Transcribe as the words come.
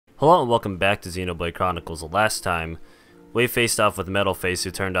Hello and welcome back to Xenoblade Chronicles. The last time we faced off with Metalface, who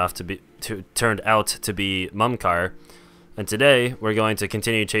turned out to be Mumkar, and today we're going to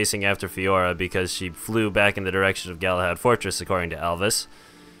continue chasing after Fiora because she flew back in the direction of Galahad Fortress, according to Alvis.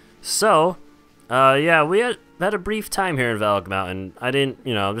 So, yeah, we had a brief time here in Valak Mountain.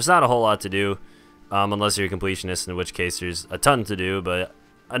 There's not a whole lot to do, unless you're a completionist, in which case there's a ton to do, but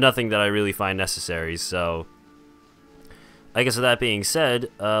nothing that I really find necessary. So, I guess with that being said,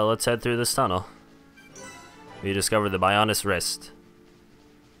 let's head through this tunnel. We discovered the Mechonis wrist.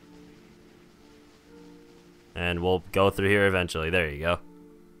 And we'll go through here eventually. There you go.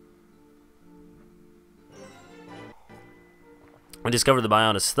 I discovered the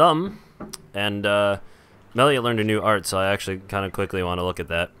Mechonis thumb, and Melia learned a new art, so I actually kind of quickly want to look at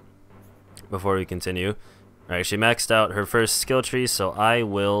that before we continue. Alright, she maxed out her first skill tree, so I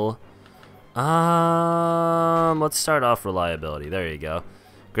will... let's start off reliability. There you go.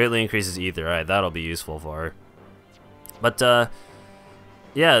 Greatly increases ether. Alright, that'll be useful for her. But,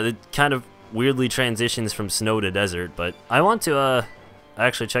 yeah, it kind of weirdly transitions from snow to desert, but I want to,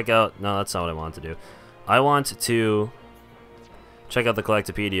 actually check out... No, that's not what I want to do. I want to check out the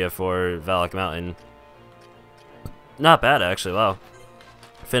Collectopedia for Valak Mountain. Not bad, actually. Wow.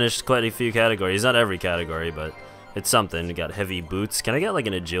 Finished quite a few categories. Not every category, but it's something. We got heavy boots. Can I get, like,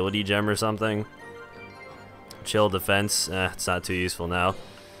 an agility gem or something? Chill defense. It's not too useful now.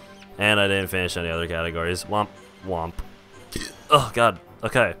 And I didn't finish any other categories. Womp. Womp. Oh, God.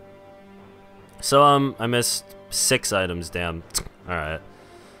 Okay. So, I missed 6 items. Damn. Alright.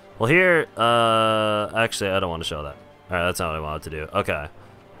 Well, here, actually, I don't want to show that. Alright, that's not what I wanted to do. Okay.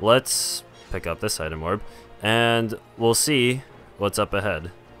 Let's pick up this item orb, and we'll see what's up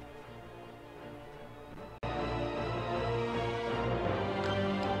ahead.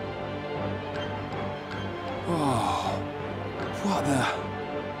 Oh, what the...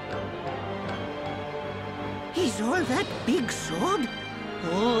 He's all that big sword?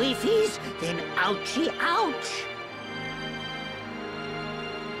 Oh, if he's, then ouchie ouch!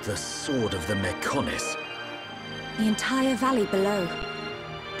 The sword of the Mechonis. The entire valley below.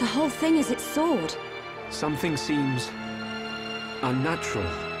 The whole thing is its sword. Something seems... unnatural.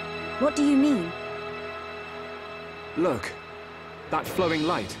 What do you mean? Look, that flowing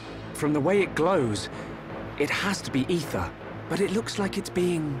light. From the way it glows, it has to be ether. But it looks like it's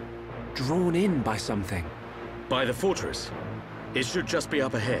being drawn in by something. By the fortress. It should just be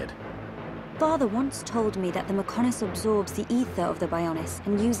up ahead. Father once told me that the Mechonis absorbs the ether of the Bionis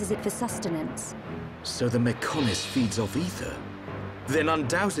and uses it for sustenance. So the Mechonis feeds off ether? Then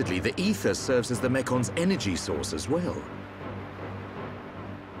undoubtedly the ether serves as the Mekon's energy source as well.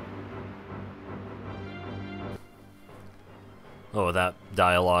 Oh, that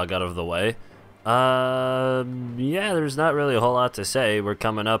dialogue out of the way. Yeah, there's not really a whole lot to say. We're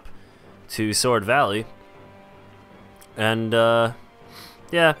coming up to Sword Valley. And,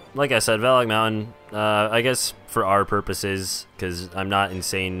 yeah, like I said, Valak Mountain, I guess for our purposes, because I'm not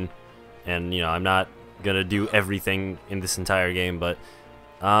insane, and, I'm not gonna do everything in this entire game, but,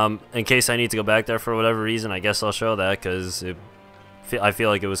 in case I need to go back there for whatever reason, I guess I'll show that, because I feel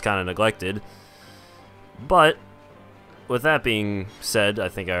like it was kind of neglected. But, with that being said, I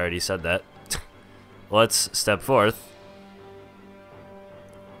think I already said that, let's step forth.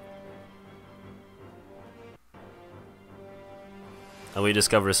 And we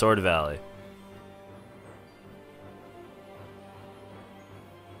discover Sword Valley.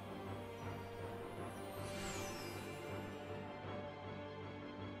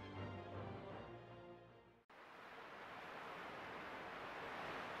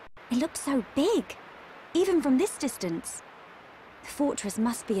 It looks so big, even from this distance. The fortress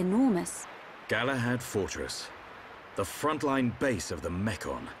must be enormous. Galahad Fortress. The frontline base of the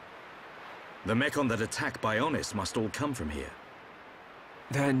Mechon. The Mechon that attack Bionis must all come from here.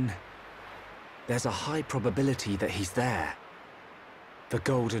 Then... there's a high probability that he's there. The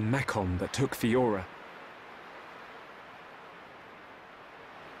golden Mechon that took Fiora.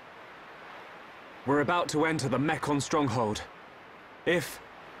 We're about to enter the Mechon stronghold. If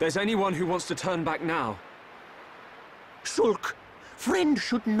there's anyone who wants to turn back now... Shulk, friend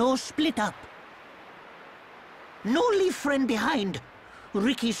should no split up. No leave friend behind.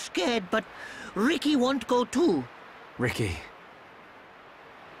 Ricky's scared, but Ricky won't go too. Ricky...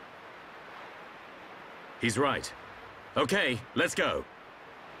 He's right. Okay, let's go.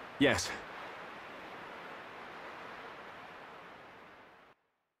 Yes.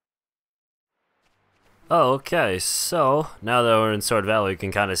 Oh, okay, so now that we're in Sword Valley, we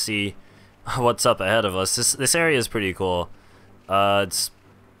can kind of see what's up ahead of us. This area is pretty cool. It's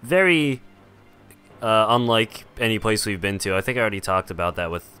very unlike any place we've been to. I think I already talked about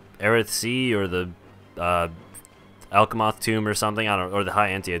that with Aerith Sea or the Alchemoth Tomb or something. I don't, or the High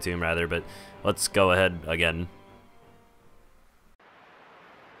Antia Tomb rather. But let's go ahead again.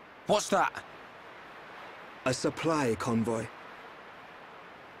 What's that? A supply convoy.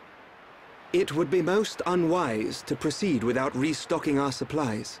 It would be most unwise to proceed without restocking our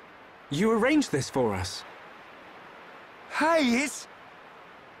supplies. You arranged this for us. Hey, it's...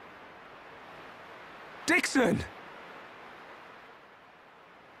 Dixon!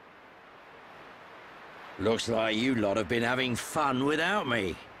 Looks like you lot have been having fun without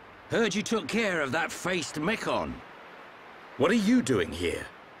me. Heard you took care of that faced Mechon. What are you doing here?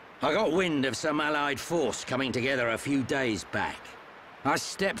 I got wind of some allied force coming together a few days back. I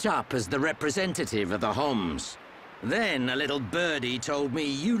stepped up as the representative of the Homs. Then a little birdie told me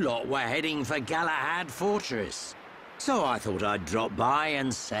you lot were heading for Galahad Fortress. So I thought I'd drop by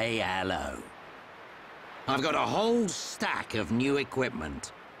and say hello. I've got a whole stack of new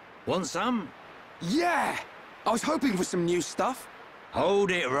equipment. Want some? Yeah! I was hoping for some new stuff. Hold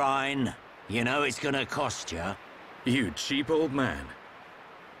it, Ryan. You know it's gonna cost you. You cheap old man.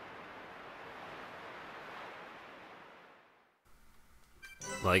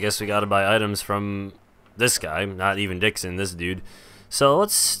 Well, I guess we gotta buy items from this guy, not even Dixon, this dude. So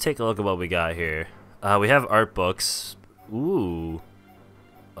let's take a look at what we got here. We have art books. Ooh.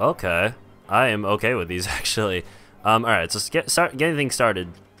 Okay. I am okay with these, actually. Alright, so let's get things started.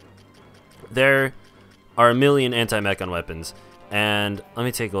 There are a million anti-mechon weapons. And let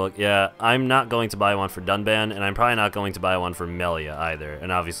me take a look. Yeah, I'm not going to buy one for Dunban, and I'm probably not going to buy one for Melia either.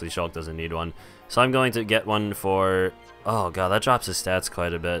 And obviously Shulk doesn't need one. So I'm going to get one for... Oh god, that drops his stats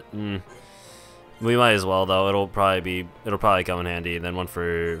quite a bit. We might as well though. It'll probably come in handy. And then one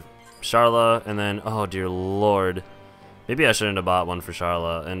for Sharla, and then oh dear lord, maybe I shouldn't have bought one for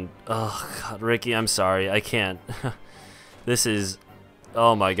Sharla. And oh god, Ricky, I'm sorry, I can't. This is,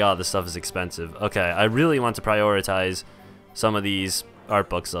 oh my god, this stuff is expensive. Okay, I really want to prioritize some of these art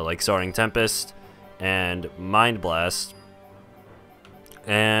books though, like Soaring Tempest and Mind Blast.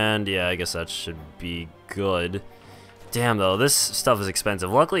 And yeah, I guess that should be good. Damn though, this stuff is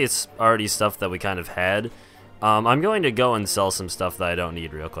expensive. Luckily it's already stuff that we kind of had. I'm going to go and sell some stuff that I don't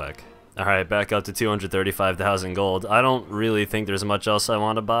need real quick. Alright, back up to 235,000 gold. I don't really think there's much else I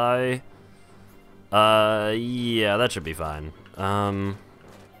want to buy. Yeah, that should be fine.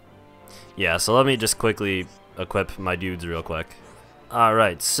 Yeah, so let me just quickly equip my dudes real quick.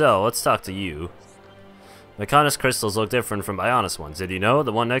 Alright, so let's talk to you. Mechonis crystals look different from Bionis ones. Did you know?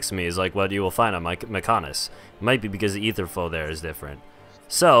 The one next to me is like what you will find on Mechonis. It might be because the ether flow there is different.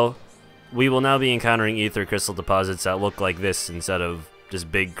 So, we will now be encountering ether crystal deposits that look like this instead of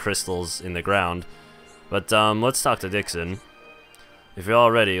just big crystals in the ground. But let's talk to Dixon. If you're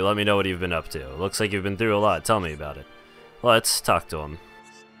all ready, let me know what you've been up to. Looks like you've been through a lot. Tell me about it. Let's talk to him.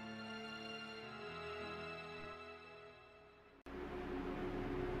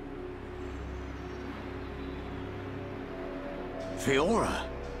 Fiora?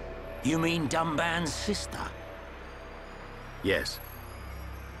 You mean Dunban's sister? Yes.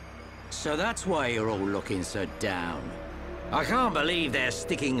 So that's why you're all looking so down. I can't believe they're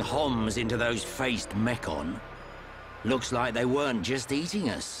sticking Homs into those faced Mechon. Looks like they weren't just eating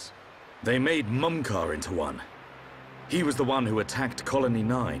us. They made Mumkar into one. He was the one who attacked Colony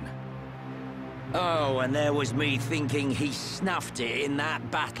 9. Oh, and there was me thinking he snuffed it in that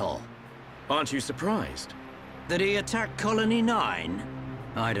battle. Aren't you surprised? Did he attack Colony 9?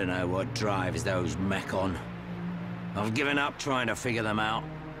 I don't know what drives those Mechon. I've given up trying to figure them out.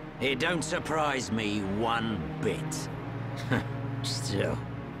 It don't surprise me one bit. Still,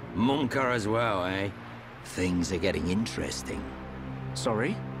 Mumkar as well, eh? Things are getting interesting.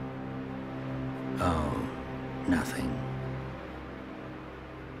 Sorry? Oh, nothing.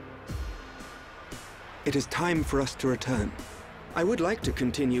 It is time for us to return. I would like to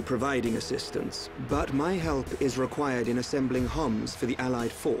continue providing assistance, but my help is required in assembling Homs for the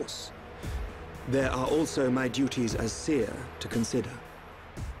Allied force. There are also my duties as seer to consider.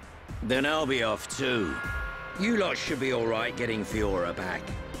 Then I'll be off too. You lot should be alright getting Fiora back.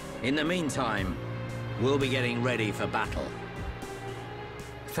 In the meantime, we'll be getting ready for battle.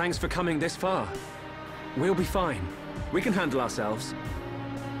 Thanks for coming this far. We'll be fine. We can handle ourselves.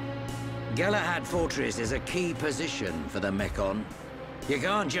 Galahad Fortress is a key position for the Mechon. You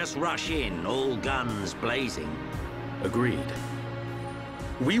can't just rush in, all guns blazing. Agreed.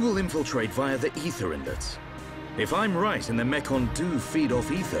 We will infiltrate via the ether inlets. If I'm right and the Mechon do feed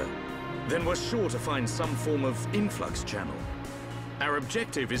off ether, then we're sure to find some form of influx channel. Our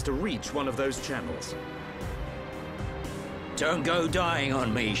objective is to reach one of those channels. Don't go dying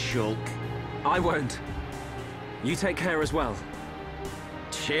on me, Shulk. I won't. You take care as well.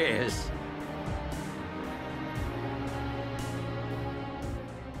 Cheers.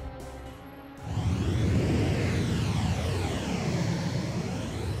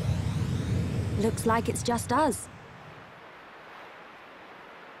 Looks like it's just us.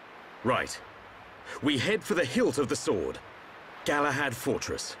 Right. We head for the hilt of the sword. Galahad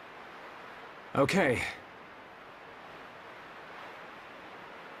Fortress. Okay.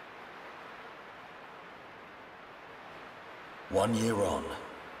 One year on.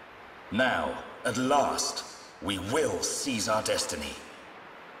 Now, at last, we will seize our destiny.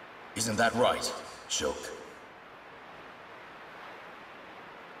 Isn't that right, Shulk?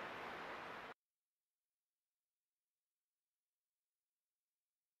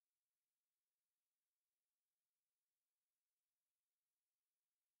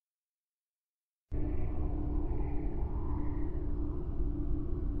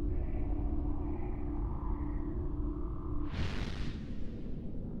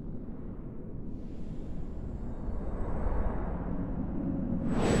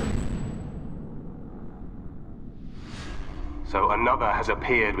 So another has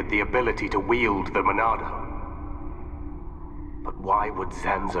appeared with the ability to wield the Monado. But why would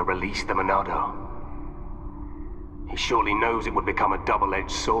Zanza release the Monado? He surely knows it would become a double-edged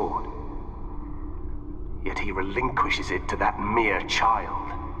sword. Yet he relinquishes it to that mere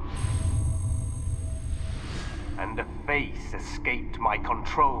child. And a face escaped my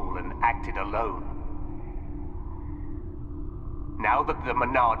control and acted alone. Now that the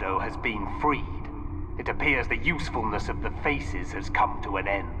Monado has been freed, it appears the usefulness of the faces has come to an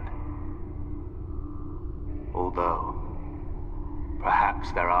end. Although,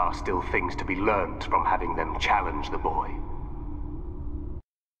 perhaps there are still things to be learned from having them challenge the boy.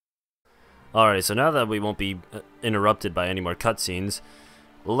 Alright, so now that we won't be interrupted by any more cutscenes,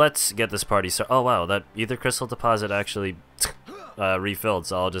 let's get this party started. Oh wow, that ether crystal deposit actually refilled,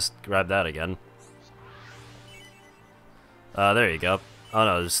 so I'll just grab that again. There you go. Oh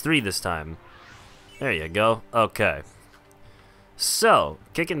no, there's 3 this time. There you go. Okay. So,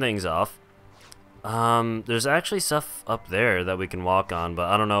 kicking things off. There's actually stuff up there that we can walk on, but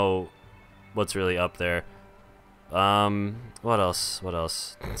I don't know what's really up there. What else? What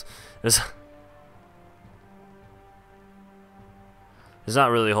else? There's not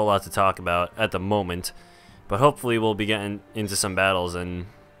really a whole lot to talk about at the moment, but hopefully we'll be getting into some battles and,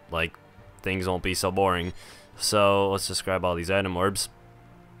 like, things won't be so boring. So, let's just grab all these item orbs.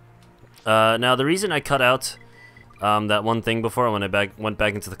 Now, the reason I cut out that one thing before when I went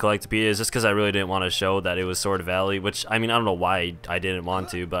back into the Collectopedia is just because I really didn't want to show that it was Sword Valley, which, I mean, I don't know why I didn't want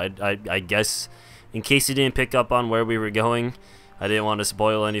to, but I guess in case you didn't pick up on where we were going, I didn't want to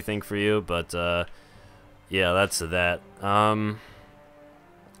spoil anything for you, but, yeah, that's that.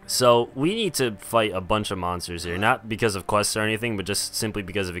 So, we need to fight a bunch of monsters here, not because of quests or anything, but just simply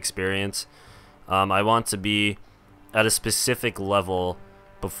because of experience. I want to be at a specific level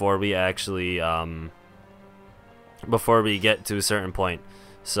before we actually, before we get to a certain point.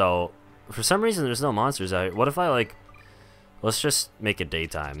 So, for some reason there's no monsters out here. What if I, like, let's just make it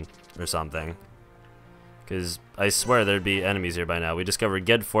daytime or something. Because I swear there'd be enemies here by now. We discovered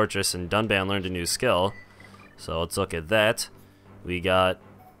Galahad Fortress and Dunban learned a new skill. So let's look at that. We got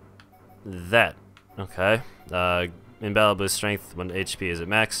that. Okay. In battle boost strength when HP is at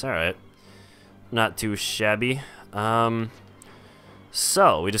max. Alright. Not too shabby.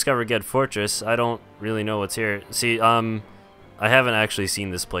 So, we discovered Galahad Fortress. I don't really know what's here. See, I haven't actually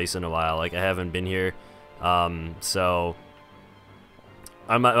seen this place in a while. Like, I haven't been here. So,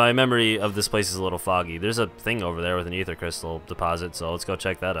 my memory of this place is a little foggy. There's a thing over there with an ether crystal deposit, so let's go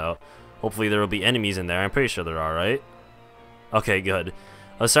check that out. Hopefully there will be enemies in there. I'm pretty sure there are, right? Okay, good.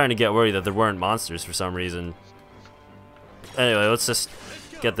 I was starting to get worried that there weren't monsters for some reason. Anyway, let's just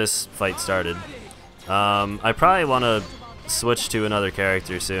get this fight started. I probably want to switch to another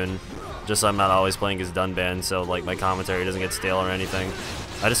character soon, just so I'm not always playing as Dunban, so like my commentary doesn't get stale or anything.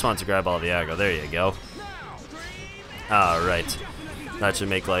 I just want to grab all the aggro. There you go. Alright. That should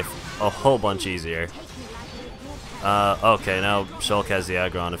make life a whole bunch easier. Okay, now Shulk has the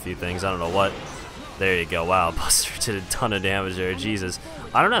aggro on a few things. I don't know what. There you go. Wow, Buster did a ton of damage there. Jesus.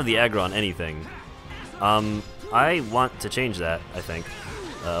 I don't have the aggro on anything. I want to change that, I think.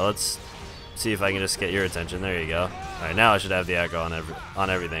 Let's see if I can just get your attention. There you go. Alright, now I should have the aggro on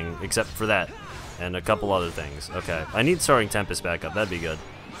everything, except for that. And a couple other things. Okay. I need Soaring Tempest back up. That'd be good.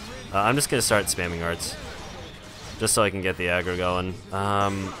 I'm just gonna start spamming arts. Just so I can get the aggro going.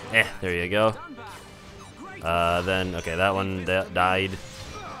 There you go. Then, okay, that one died.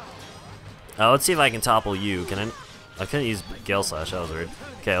 Let's see if I can topple you. Can I couldn't use Gale Slash, that was weird.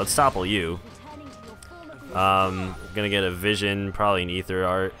 Okay, let's topple you. Gonna get a vision, probably an ether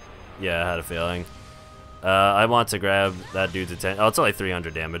art. Yeah, I had a feeling. I want to grab that dude's attention. Oh, it's only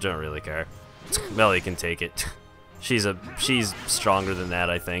 300 damage. I don't really care. Melly can take it. She's stronger than that,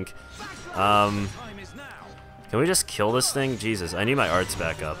 I think. Can we just kill this thing? Jesus, I need my arts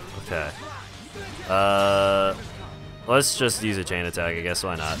back up. Okay. Let's just use a chain attack, I guess.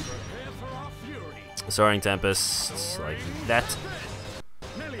 Why not? Soaring Tempest, like that.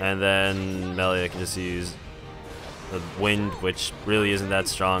 And then Melia can just use the wind, which really isn't that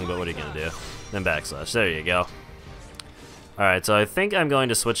strong, but what are you going to do? Then backslash. There you go. Alright, so I think I'm going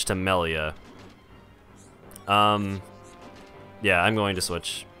to switch to Melia. Yeah, I'm going to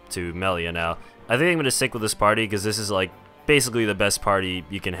switch to Melia now. I think I'm going to stick with this party because this is like basically the best party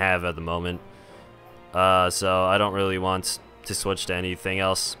you can have at the moment. So I don't really want to switch to anything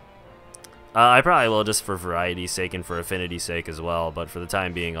else. I probably will just for variety's sake and for affinity's sake as well, but for the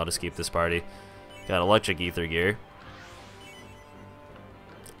time being I'll just keep this party. Got electric ether gear.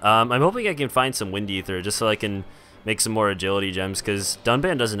 I'm hoping I can find some wind ether just so I can make some more agility gems, because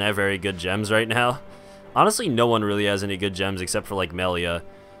Dunban doesn't have very good gems right now. Honestly, no one really has any good gems except for like Melia,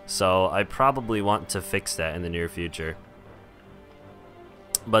 so I probably want to fix that in the near future.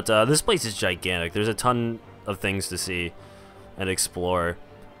 But this place is gigantic. There's a ton of things to see and explore.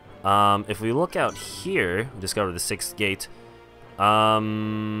 If we look out here, we discover the 6th gate.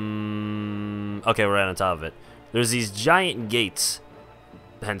 Okay, we're right on top of it. There's these giant gates,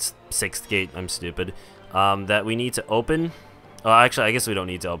 hence 6th gate, I'm stupid, that we need to open. Oh, actually, I guess we don't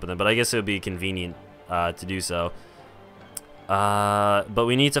need to open them, but I guess it would be convenient to do so. But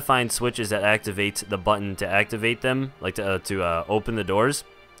we need to find switches that activate the button to activate them, like to open the doors.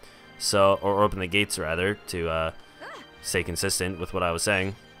 So, or open the gates rather, to stay consistent with what I was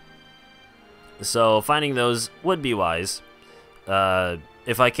saying. So finding those would be wise.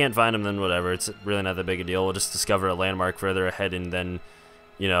 If I can't find them, then whatever. It's really not that big a deal. We'll just discover a landmark further ahead and then,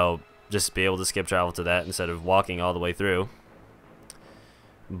 you know, just be able to skip travel to that instead of walking all the way through.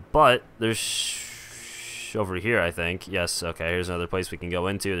 But there's over here, I think. Yes, okay, here's another place we can go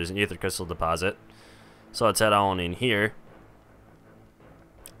into. There's an ether crystal deposit. So let's head on in here.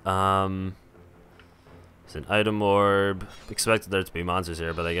 It's an item orb. Expected there to be monsters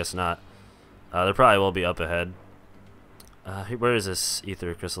here, but I guess not. There probably will be up ahead. Where is this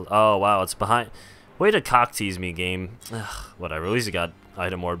ether crystal? Oh, wow, it's behind. Way to cock tease me, game. Ugh, whatever, at least you got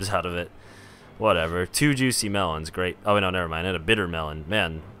item orbs out of it. Whatever. 2 juicy melons, great. Oh, no, never mind. I had a bitter melon.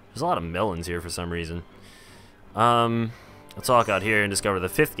 Man, there's a lot of melons here for some reason. Let's walk out here and discover the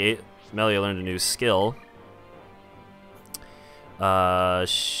 5th gate. Melia learned a new skill.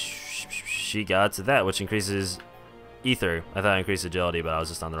 She got to that, which increases ether. I thought I increased agility, but I was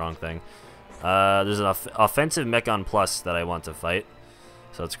just on the wrong thing. There's an offensive Mechon Plus that I want to fight.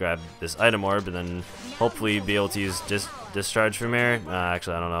 So let's grab this item orb and then hopefully be able to use discharge from here.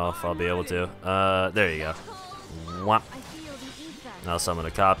 Actually, I don't know if I'll be able to. There you go. Whop. I'll summon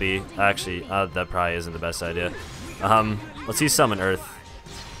a copy. Actually, that probably isn't the best idea. Let's use Summon Earth.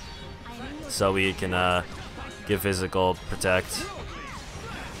 So we can give physical protect.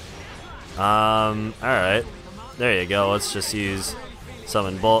 Alright. There you go. Let's just use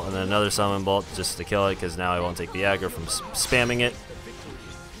Summon Bolt and then another Summon Bolt just to kill it, because now I won't take the aggro from spamming it.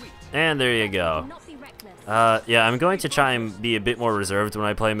 And there you go. Yeah, I'm going to try and be a bit more reserved when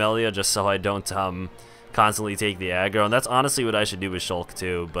I play Melia, just so I don't constantly take the aggro. And that's honestly what I should do with Shulk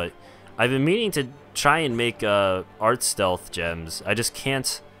too, but I've been meaning to try and make art stealth gems. I just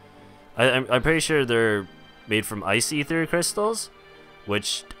can't. I'm pretty sure they're made from ice ether crystals,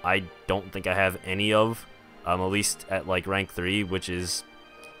 which I don't think I have any of, at least at like rank 3, which is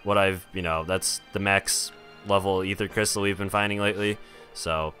what I've, you know, that's the max level ether crystal we've been finding lately.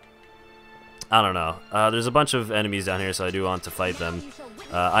 So I don't know. There's a bunch of enemies down here, so I do want to fight them.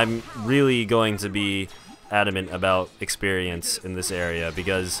 I'm really going to be adamant about experience in this area,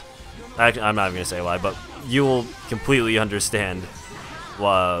 because actually, I'm not even going to say why, but you will completely understand.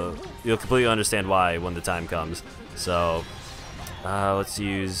 You'll completely understand why when the time comes. So let's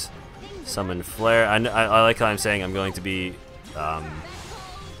use Summon Flare. I like how I'm saying I'm going to be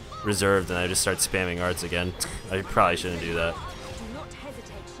reserved, and I just start spamming arts again. I probably shouldn't do that.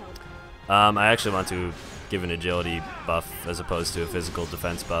 I actually want to give an agility buff as opposed to a physical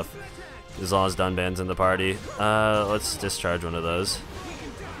defense buff, as long as Dunban's in the party. Let's discharge one of those.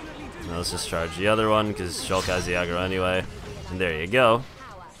 Now let's discharge the other one, because Shulk has the aggro anyway. And there you go.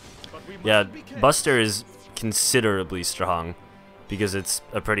 Yeah, Buster is considerably strong, because it's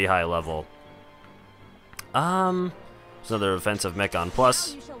a pretty high level. There's another offensive Mechon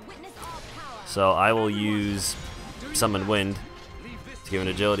Plus. So I will use Summon Wind to give an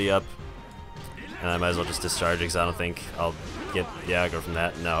agility up. And I might as well just discharge it because I don't think I'll get the aggro from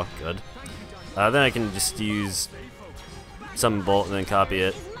that. No, good. Then I can just use Summon Bolt and then copy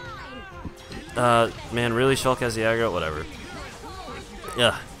it. Man, really? Shulk has the aggro? Whatever.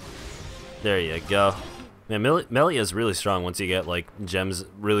 Yeah. There you go. Man, Melia is really strong once you get, like, gems,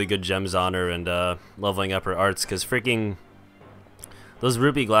 really good gems on her and leveling up her arts, because freaking those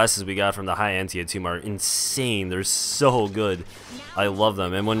rupee glasses we got from the high Antia tomb are insane. They're so good. I love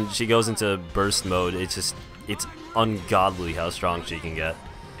them. And when she goes into burst mode, it's ungodly how strong she can get.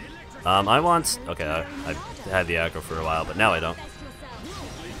 Okay, I had the aggro for a while, but now I don't.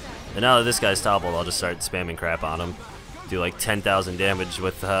 And now that this guy's toppled, I'll just start spamming crap on him. Do like 10,000 damage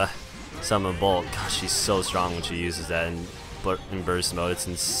with Summon Bolt. Gosh, she's so strong when she uses that in burst mode. It's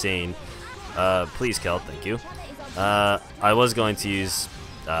insane. Please kill, thank you. I was going to use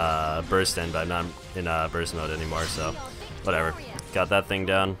Burst End, but I'm not in burst mode anymore, so whatever. Got that thing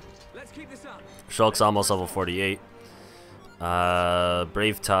down. Shulk's almost level 48.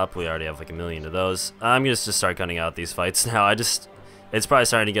 Brave Top, we already have like a million of those. I'm gonna just start cutting out these fights now. It's probably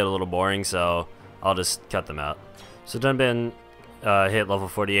starting to get a little boring, so I'll just cut them out. So Dunban hit level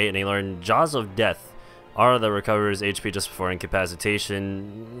 48, and he learned Jaws of Death. Aura that recovers HP just before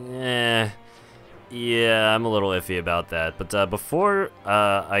incapacitation. Yeah, I'm a little iffy about that. But after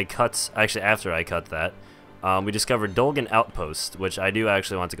I cut that, we discovered Dolgan Outpost, which I do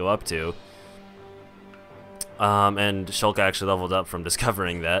actually want to go up to. And Shulk actually leveled up from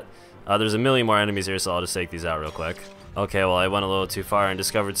discovering that. There's a million more enemies here, so I'll just take these out real quick. Okay, well, I went a little too far and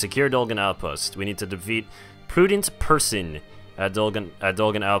discovered Secure Dolgan Outpost. We need to defeat Prudent Person at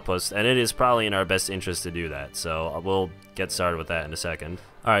Dolgan Outpost, and it is probably in our best interest to do that, so we'll get started with that in a second.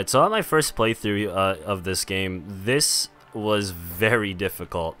 Alright, so on my first playthrough of this game, this was very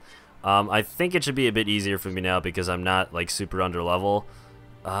difficult. I think it should be a bit easier for me now because I'm not, like, super under level.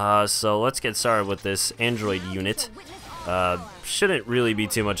 So let's get started with this android unit. Shouldn't really be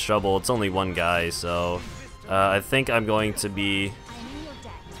too much trouble. It's only one guy, so I think I'm going to be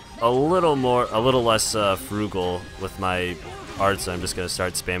a little less frugal with my arts. So I'm just gonna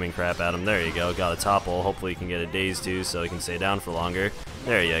start spamming crap at him. There you go. Got a topple. Hopefully, you can get a daze too, so he can stay down for longer.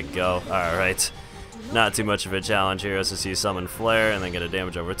 There you go. All right. Not too much of a challenge here. Let's just use Summon Flare and then get a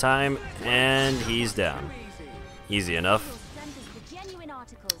damage over time, and he's down. Easy enough.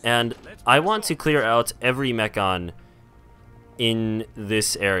 And I want to clear out every Mechon in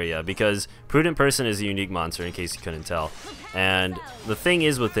this area because Prudent Person is a unique monster, in case you couldn't tell. And the thing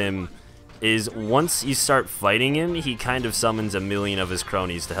is with him is once you start fighting him, he kind of summons a million of his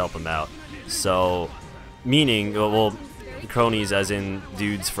cronies to help him out. So, meaning, well, cronies as in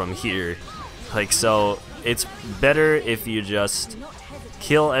dudes from here. Like, so it's better if you just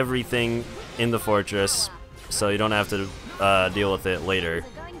kill everything in the fortress so you don't have to deal with it later.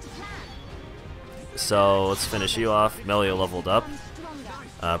 So let's finish you off. Melia leveled up.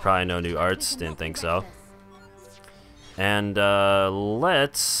 Probably no new arts, didn't think so. And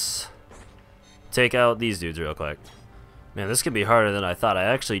let's take out these dudes real quick. Man, this could be harder than I thought. I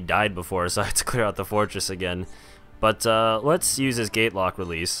actually died before, so I had to clear out the fortress again. But let's use this gate lock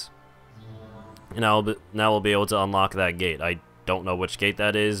release. And now we'll be able to unlock that gate. I don't know which gate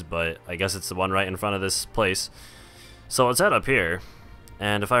that is, but I guess it's the one right in front of this place. So let's head up here.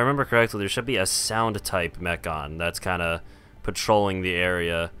 And if I remember correctly, there should be a sound type Mechon that's kind of patrolling the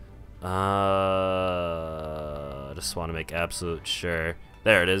area. I just want to make absolute sure.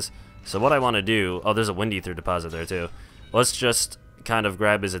 There it is. So what I want to do... Oh, there's a Wind Ether deposit there too. Let's just kind of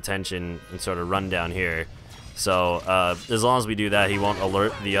grab his attention and sort of run down here. So as long as we do that, he won't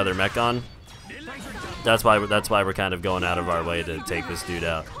alert the other Mechon. That's why we're kind of going out of our way to take this dude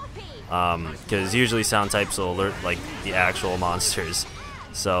out. Because usually sound types will alert like the actual monsters.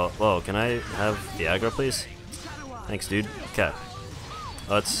 So, whoa, can I have the aggro, please? Thanks, dude. Okay.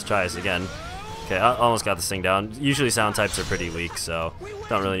 Let's try this again. Okay, I almost got this thing down. Usually sound types are pretty weak, so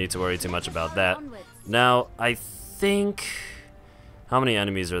don't really need to worry too much about that. Now, I think... How many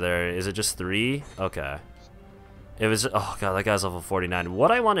enemies are there? Is it just 3? Okay. It was... Oh, God, that guy's level 49.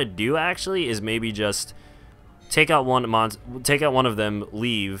 What I want to do, actually, is maybe just take out one of them,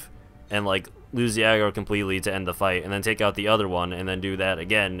 leave, and, like, lose the aggro completely to end the fight, and then take out the other one, and then do that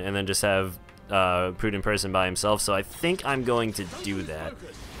again, and then just have Prudent Person by himself. So I think I'm going to do that.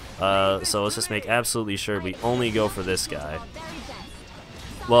 So let's just make absolutely sure we only go for this guy.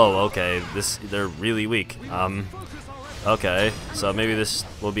 Whoa, okay, they're really weak. Okay, so maybe this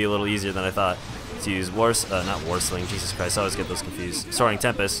will be a little easier than I thought. To use not Warsling, Jesus Christ, I always get those confused. Soaring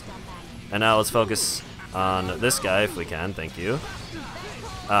Tempest. And now let's focus on this guy if we can, thank you.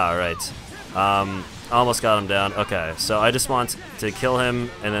 Alright. Almost got him down. Okay, so I just want to kill him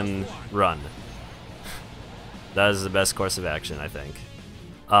and then run. That is the best course of action, I think.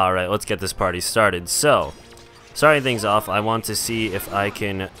 Alright, let's get this party started. So, starting things off, I want to see if I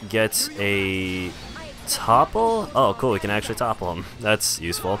can get a topple. Oh, cool, we can actually topple him. That's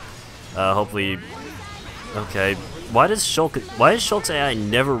useful. Hopefully... Okay, why does Shulk's AI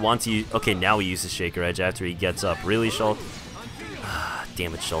never want to use... Okay, now he uses Shaker Edge after he gets up. Really, Shulk?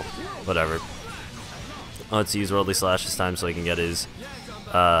 Damn it, Shulk. Whatever. Let's use Worldly Slash this time so he can get his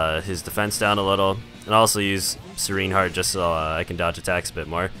defense down a little. And also use Serene Heart just so I can dodge attacks a bit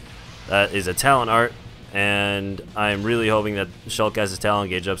more. That is a talent art, and I'm really hoping that Shulk has his talent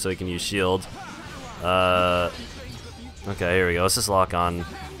gauge up so he can use shield. Okay, here we go. Let's just lock on.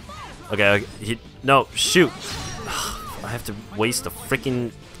 Okay, no, shoot! I have to waste a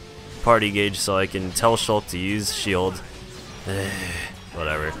freaking party gauge so I can tell Shulk to use shield.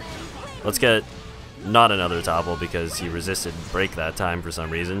 Whatever. Let's get not another topple because he resisted break that time for some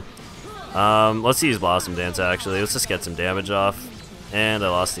reason. Let's use Blossom Dance actually. Let's just get some damage off. And I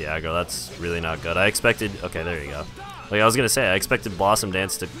lost the aggro. That's really not good. I expected... Okay, there you go. Like I was gonna say, I expected Blossom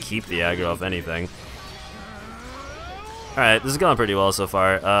Dance to keep the aggro if anything. Alright, this is going pretty well so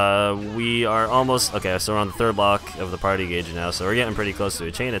far. We are almost... Okay, so we're on the third block of the party gauge now, so we're getting pretty close to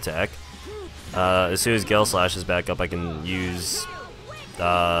a chain attack. As soon as Gale Slash is back up, I can use...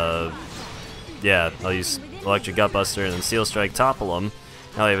 yeah, I'll use Electric Gutbuster and then Steel Strike, topple him.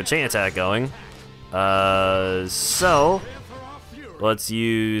 Now we have a chain attack going. So let's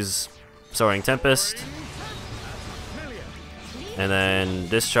use Soaring Tempest. And then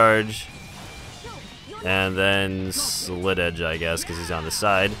Discharge. And then Slit Edge, I guess, because he's on the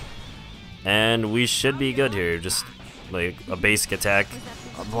side. And we should be good here. Just like a basic attack.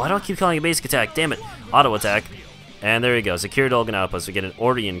 Why do I keep calling it a basic attack? Damn it. Auto attack. And there we go. Secure Dolgan Outpost. We get an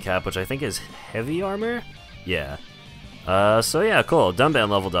Ordian Cap, which I think is heavy armor? Yeah. So yeah, cool. Dunban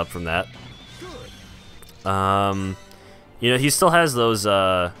leveled up from that. You know, he still has those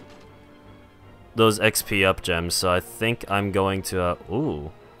XP up gems, so I think I'm going to,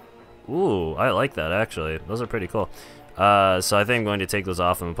 ooh, I like that, actually. Those are pretty cool. So I think I'm going to take those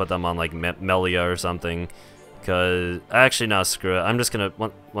off and put them on, like, Melia or something, because, actually, no, screw it. I'm just gonna,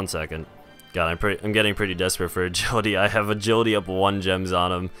 one second. God, I'm getting pretty desperate for agility. I have agility up 1 gems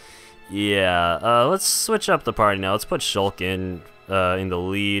on him. Yeah, let's switch up the party now. Let's put Shulk in the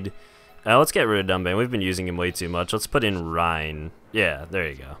lead. Let's get rid of Dunban. We've been using him way too much. Let's put in Rhine. Yeah, there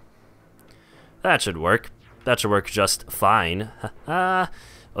you go. That should work. That should work just fine.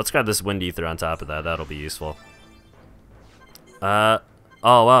 Let's grab this Wind Ether on top of that. That'll be useful. Oh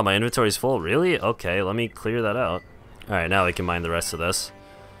wow, my inventory's full. Really? Okay, let me clear that out. Alright, now we can mine the rest of this.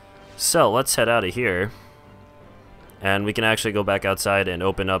 So, let's head out of here. And we can actually go back outside and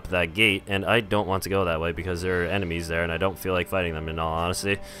open up that gate. And I don't want to go that way because there are enemies there and I don't feel like fighting them in all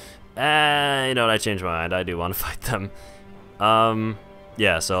honesty. You know what, I changed my mind. I do want to fight them.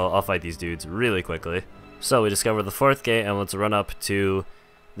 Yeah, so I'll fight these dudes really quickly. So we discover the 4th gate and let's run up to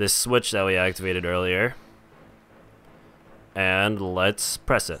this switch that we activated earlier. And let's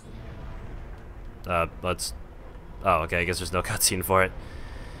press it. Oh, okay, I guess there's no cutscene for it.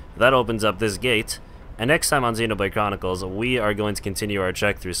 That opens up this gate. And next time on Xenoblade Chronicles, we are going to continue our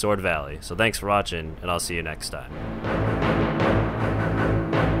trek through Sword Valley. So thanks for watching, and I'll see you next time.